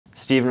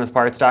Steven with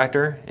Parts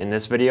Doctor. In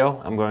this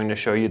video, I'm going to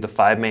show you the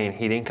 5 main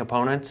heating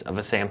components of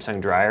a Samsung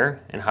dryer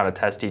and how to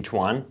test each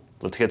one.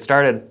 Let's get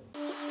started.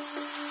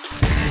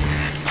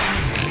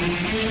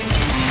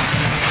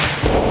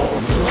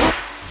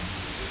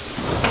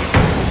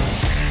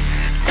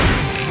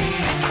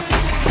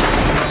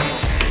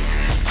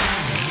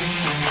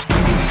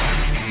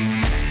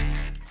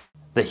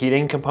 The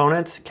heating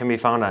components can be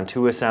found on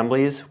 2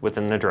 assemblies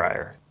within the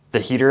dryer. The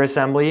heater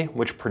assembly,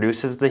 which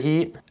produces the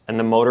heat, and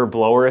the motor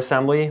blower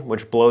assembly,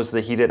 which blows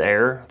the heated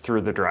air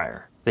through the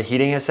dryer. The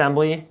heating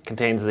assembly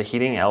contains the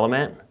heating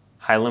element,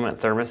 high limit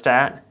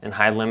thermostat, and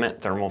high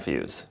limit thermal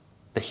fuse.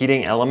 The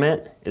heating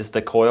element is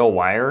the coil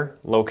wire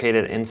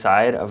located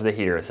inside of the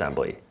heater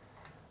assembly.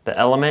 The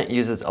element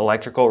uses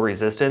electrical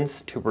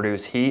resistance to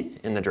produce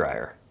heat in the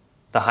dryer.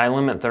 The high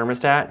limit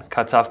thermostat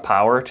cuts off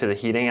power to the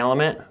heating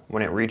element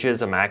when it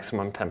reaches a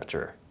maximum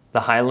temperature. The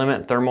high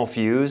limit thermal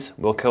fuse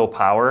will kill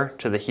power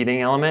to the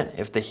heating element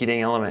if the heating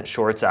element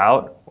shorts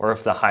out or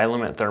if the high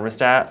limit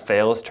thermostat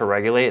fails to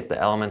regulate the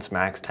element's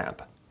max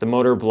temp. The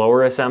motor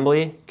blower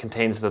assembly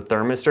contains the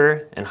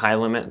thermistor and high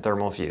limit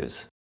thermal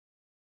fuse.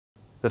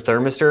 The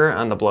thermistor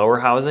on the blower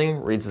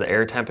housing reads the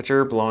air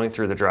temperature blowing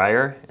through the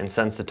dryer and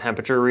sends the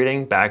temperature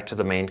reading back to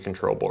the main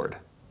control board.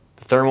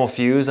 The thermal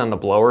fuse on the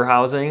blower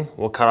housing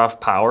will cut off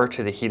power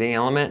to the heating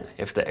element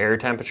if the air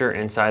temperature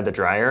inside the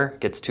dryer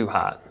gets too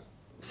hot.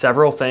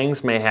 Several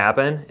things may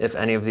happen if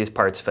any of these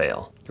parts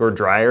fail. Your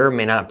dryer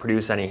may not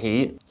produce any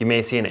heat. You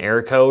may see an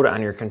error code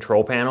on your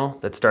control panel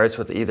that starts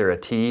with either a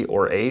T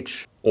or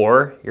H,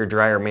 or your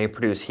dryer may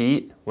produce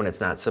heat when it's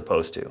not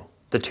supposed to.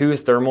 The 2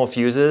 thermal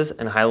fuses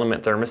and high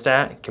limit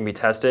thermostat can be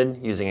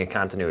tested using a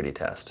continuity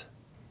test.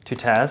 To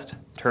test,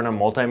 turn a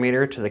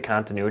multimeter to the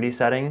continuity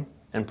setting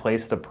and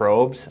place the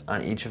probes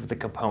on each of the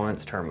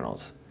component's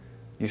terminals.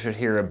 You should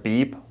hear a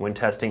beep when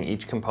testing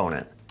each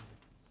component.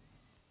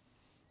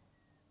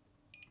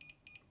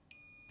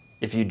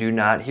 If you do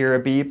not hear a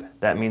beep,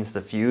 that means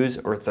the fuse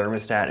or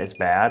thermostat is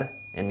bad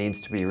and needs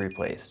to be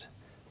replaced.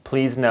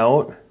 Please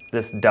note,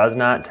 this does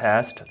not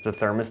test the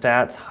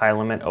thermostat's high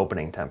limit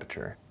opening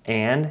temperature.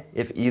 And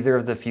if either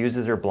of the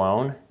fuses are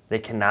blown, they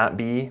cannot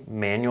be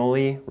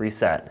manually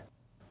reset,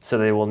 so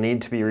they will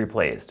need to be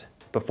replaced.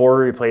 Before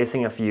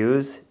replacing a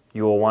fuse,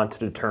 you will want to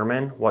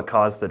determine what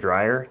caused the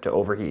dryer to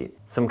overheat.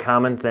 Some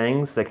common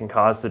things that can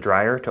cause the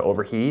dryer to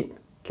overheat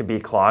can be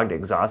clogged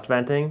exhaust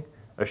venting,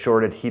 a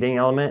shorted heating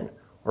element,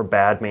 or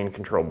bad main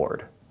control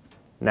board.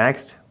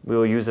 Next, we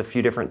will use a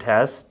few different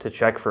tests to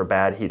check for a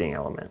bad heating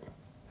element.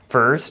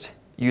 First,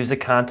 use a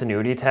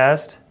continuity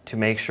test to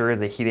make sure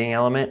the heating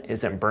element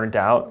isn't burnt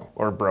out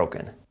or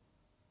broken.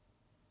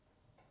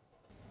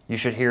 You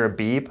should hear a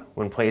beep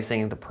when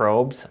placing the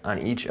probes on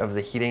each of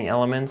the heating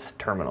element's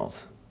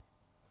terminals.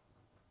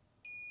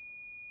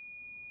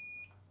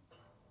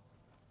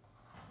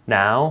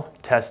 Now,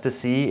 test to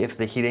see if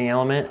the heating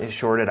element is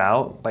shorted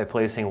out by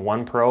placing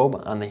one probe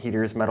on the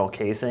heater's metal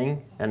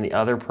casing and the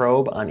other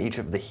probe on each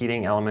of the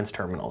heating element's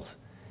terminals.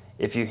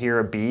 If you hear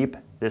a beep,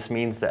 this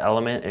means the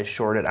element is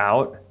shorted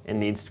out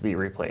and needs to be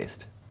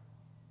replaced.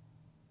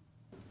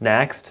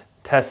 Next,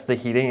 test the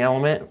heating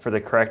element for the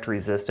correct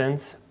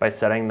resistance by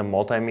setting the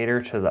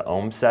multimeter to the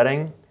ohm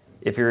setting.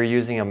 If you're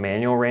using a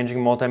manual ranging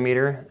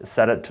multimeter,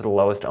 set it to the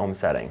lowest ohm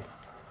setting.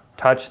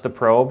 Touch the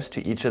probes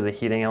to each of the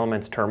heating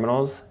element's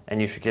terminals and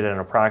you should get an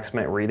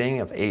approximate reading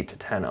of 8 to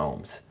 10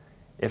 ohms.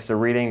 If the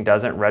reading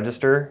doesn't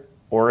register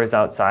or is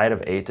outside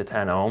of 8 to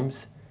 10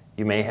 ohms,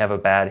 you may have a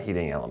bad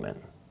heating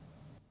element.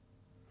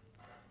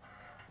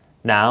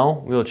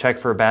 Now, we will check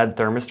for a bad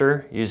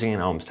thermistor using an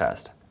ohms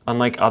test.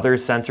 Unlike other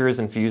sensors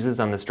and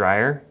fuses on this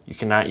dryer, you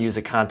cannot use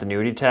a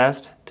continuity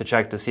test to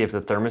check to see if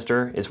the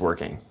thermistor is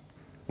working.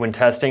 When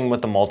testing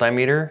with the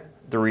multimeter,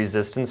 the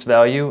resistance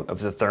value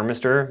of the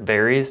thermistor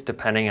varies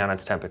depending on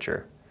its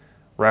temperature.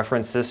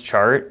 Reference this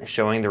chart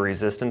showing the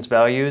resistance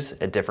values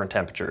at different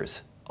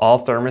temperatures. All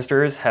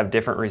thermistors have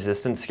different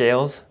resistance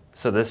scales,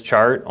 so this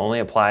chart only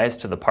applies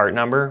to the part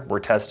number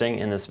we're testing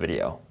in this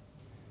video.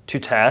 To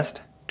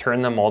test,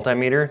 turn the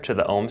multimeter to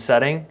the ohm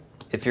setting.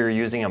 If you're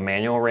using a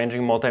manual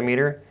ranging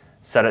multimeter,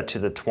 set it to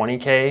the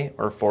 20K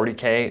or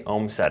 40K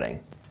ohm setting.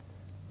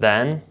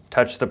 Then,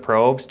 touch the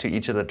probes to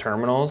each of the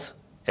terminals.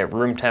 At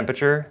room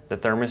temperature, the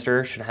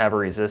thermistor should have a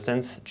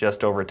resistance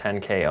just over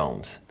 10K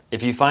ohms.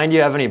 If you find you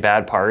have any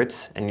bad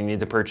parts and you need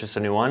to purchase a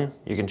new one,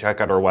 you can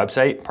check out our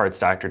website,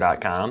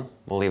 partsdoctor.com.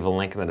 We'll leave a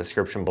link in the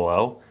description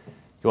below.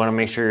 You want to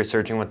make sure you're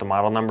searching with the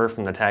model number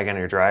from the tag on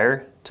your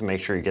dryer to make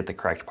sure you get the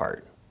correct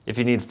part. If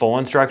you need full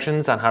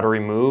instructions on how to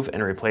remove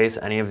and replace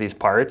any of these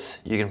parts,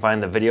 you can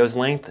find the videos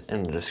linked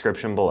in the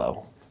description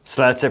below.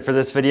 So that's it for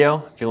this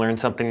video. If you learned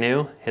something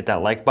new, hit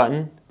that like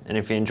button. And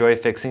if you enjoy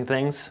fixing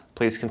things,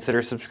 please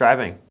consider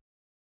subscribing.